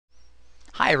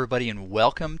Hi everybody and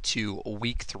welcome to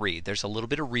week 3. There's a little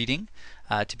bit of reading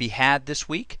to be had this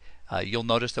week. You'll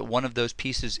notice that one of those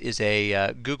pieces is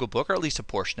a Google book, or at least a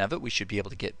portion of it. We should be able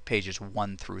to get pages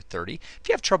 1 through 30. If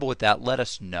you have trouble with that, let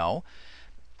us know.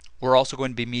 We're also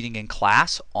going to be meeting in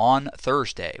class on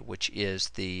Thursday, which is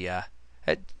the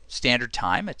at standard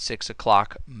time at 6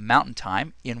 o'clock Mountain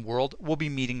Time in World. We'll be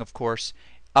meeting, of course,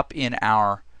 up in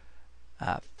our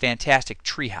fantastic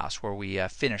treehouse where we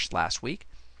finished last week.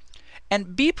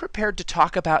 And be prepared to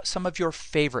talk about some of your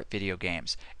favorite video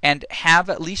games, and have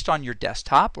at least on your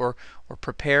desktop or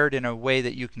prepared in a way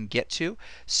that you can get to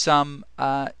some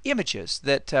images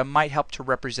that might help to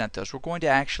represent those. We're going to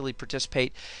actually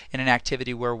participate in an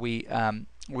activity where we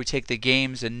take the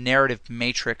games and narrative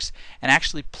matrix and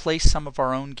actually place some of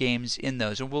our own games in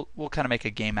those, and we'll kind of make a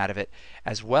game out of it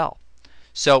as well.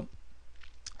 So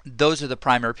those are the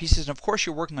primary pieces, and of course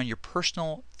you're working on your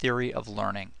personal theory of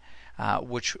learning.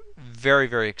 Which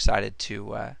very excited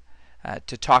to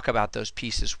talk about those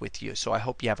pieces with you. So I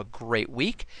hope you have a great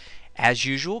week. As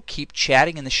usual, keep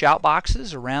chatting in the shout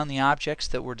boxes around the objects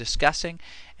that we're discussing,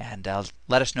 and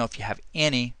let us know if you have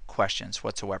any questions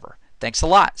whatsoever. Thanks a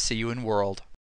lot. See you in World.